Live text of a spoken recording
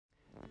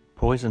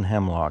Poison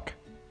hemlock.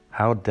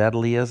 How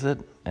deadly is it,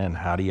 and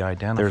how do you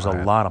identify it? There's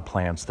a lot of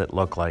plants that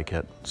look like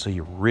it, so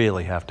you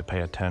really have to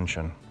pay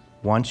attention.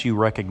 Once you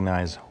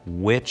recognize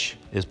which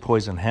is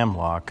poison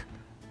hemlock,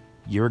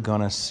 you're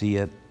gonna see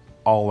it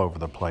all over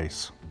the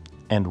place.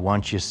 And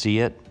once you see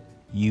it,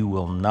 you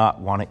will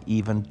not want to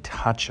even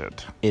touch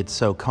it. It's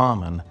so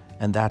common,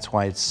 and that's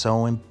why it's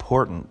so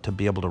important to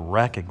be able to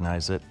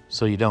recognize it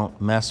so you don't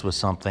mess with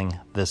something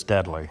this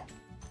deadly.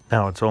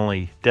 Now, it's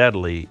only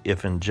deadly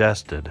if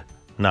ingested,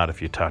 not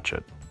if you touch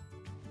it.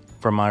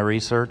 From my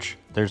research,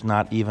 there's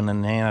not even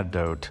an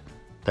antidote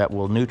that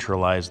will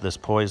neutralize this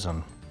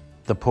poison.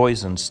 The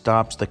poison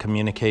stops the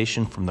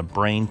communication from the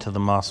brain to the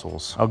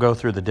muscles. I'll go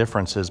through the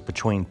differences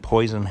between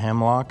poison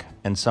hemlock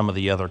and some of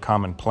the other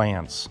common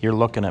plants. You're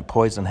looking at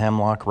poison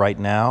hemlock right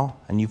now,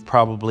 and you've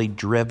probably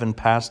driven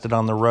past it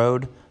on the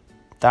road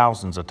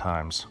thousands of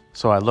times.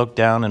 So I look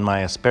down in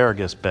my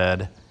asparagus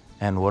bed,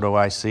 and what do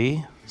I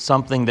see?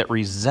 Something that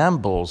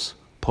resembles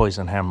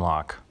poison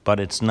hemlock, but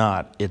it's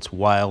not. It's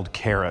wild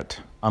carrot.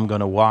 I'm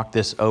gonna walk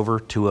this over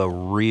to a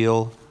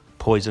real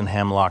poison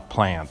hemlock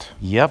plant.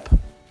 Yep,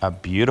 a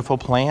beautiful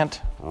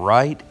plant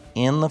right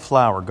in the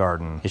flower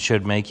garden. It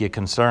should make you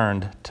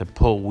concerned to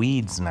pull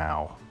weeds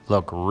now.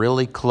 Look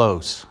really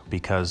close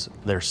because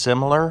they're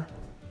similar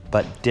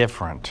but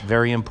different.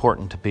 Very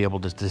important to be able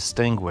to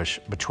distinguish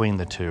between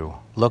the two.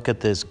 Look at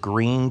this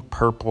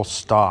green-purple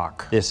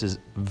stalk. This is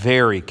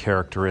very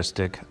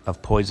characteristic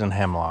of poison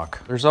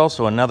hemlock. There's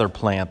also another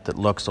plant that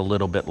looks a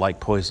little bit like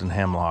poison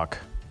hemlock.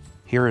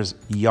 Here is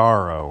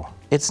yarrow.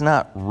 It's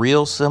not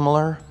real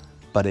similar,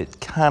 but it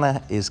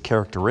kinda is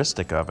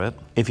characteristic of it.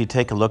 If you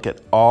take a look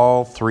at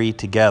all three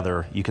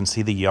together, you can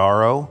see the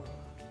yarrow,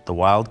 the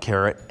wild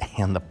carrot,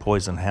 and the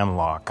poison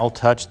hemlock. I'll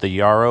touch the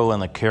yarrow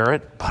and the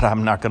carrot, but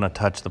I'm not gonna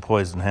touch the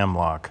poison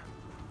hemlock.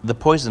 The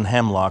poison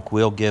hemlock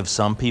will give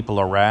some people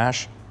a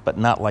rash, but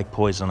not like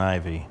poison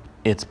ivy.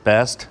 It's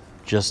best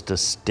just to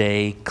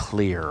stay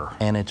clear.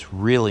 And it's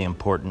really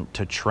important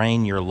to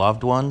train your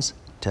loved ones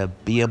to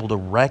be able to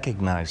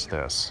recognize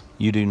this.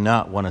 You do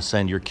not want to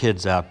send your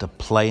kids out to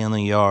play in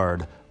the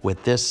yard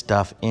with this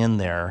stuff in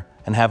there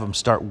and have them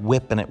start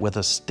whipping it with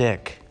a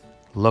stick.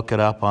 Look it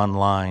up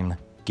online.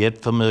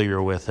 Get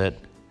familiar with it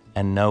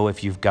and know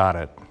if you've got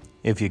it.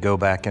 If you go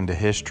back into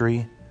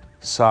history,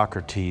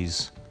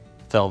 Socrates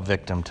fell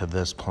victim to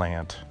this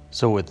plant.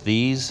 So with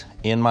these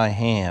in my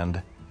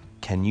hand,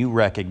 can you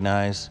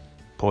recognize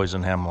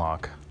poison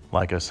hemlock?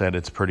 Like I said,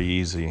 it's pretty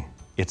easy.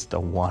 It's the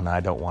one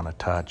I don't want to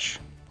touch.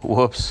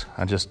 Whoops,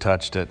 I just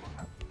touched it.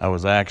 I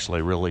was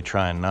actually really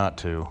trying not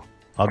to.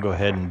 I'll go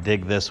ahead and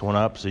dig this one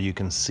up so you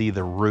can see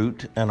the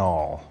root and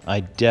all.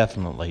 I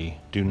definitely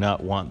do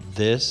not want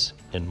this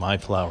in my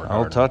flower garden.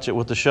 I'll touch it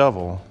with the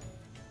shovel.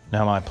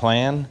 Now my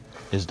plan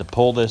is to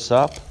pull this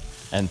up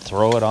and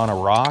throw it on a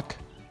rock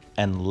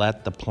and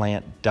let the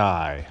plant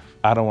die.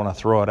 I don't want to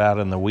throw it out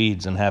in the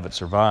weeds and have it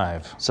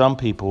survive. Some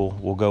people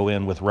will go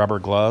in with rubber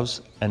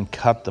gloves and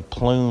cut the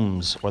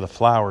plumes or the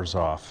flowers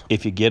off.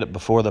 If you get it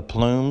before the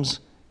plumes,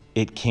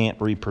 it can't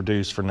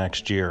reproduce for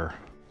next year.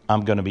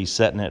 I'm gonna be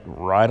setting it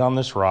right on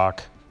this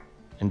rock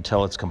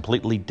until it's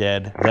completely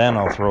dead, then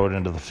I'll throw it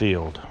into the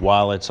field.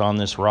 While it's on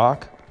this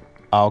rock,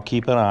 I'll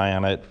keep an eye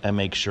on it and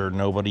make sure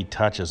nobody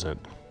touches it.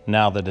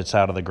 Now that it's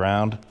out of the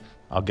ground,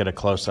 I'll get a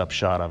close-up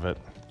shot of it.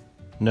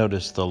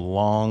 Notice the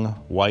long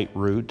white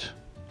root,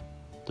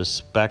 the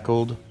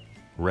speckled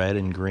red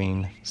and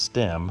green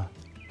stem,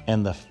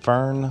 and the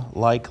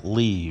fern-like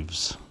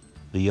leaves.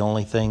 The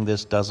only thing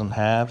this doesn't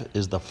have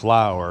is the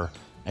flower,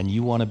 and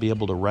you want to be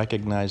able to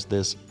recognize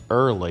this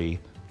early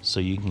so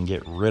you can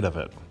get rid of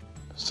it.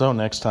 So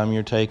next time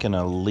you're taking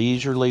a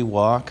leisurely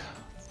walk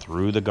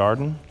through the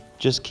garden,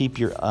 just keep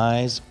your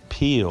eyes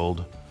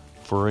peeled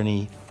for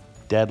any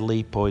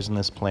deadly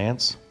poisonous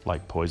plants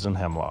like poison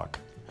hemlock.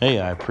 Hey,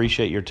 I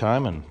appreciate your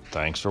time and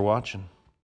thanks for watching.